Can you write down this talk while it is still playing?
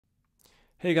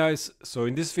Hey guys, so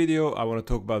in this video I want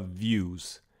to talk about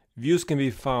views. Views can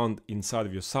be found inside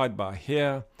of your sidebar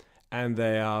here, and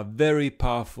they are very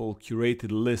powerful curated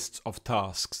lists of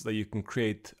tasks that you can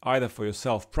create either for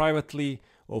yourself privately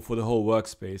or for the whole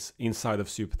workspace inside of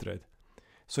Superthread.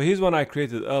 So here's one I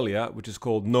created earlier, which is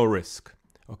called No Risk.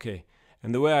 Okay,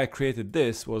 and the way I created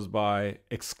this was by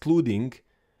excluding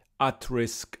at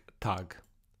risk tag.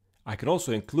 I can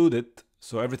also include it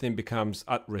so everything becomes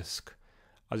at risk.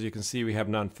 As you can see, we have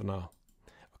none for now.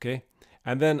 Okay,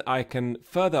 and then I can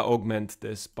further augment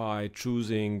this by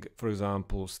choosing, for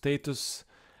example, status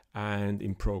and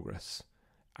in progress,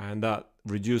 and that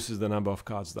reduces the number of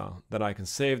cards down. Then I can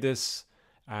save this,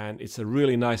 and it's a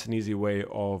really nice and easy way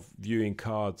of viewing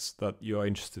cards that you are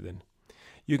interested in.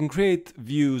 You can create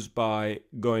views by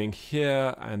going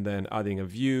here and then adding a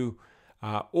view,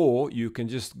 or you can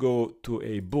just go to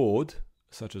a board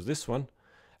such as this one,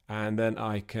 and then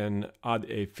I can add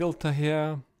a filter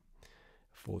here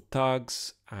for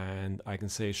tags, and I can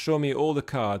say show me all the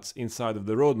cards inside of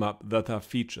the roadmap that are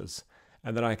features,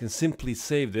 and then I can simply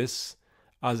save this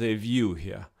as a view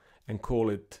here and call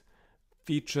it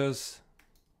features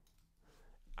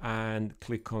and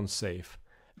click on save.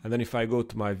 And then if I go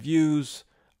to my views,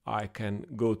 I can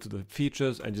go to the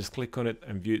features and just click on it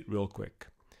and view it real quick.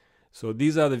 So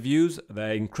these are the views.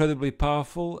 They're incredibly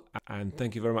powerful, and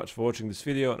thank you very much for watching this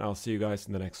video, and I'll see you guys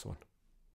in the next one.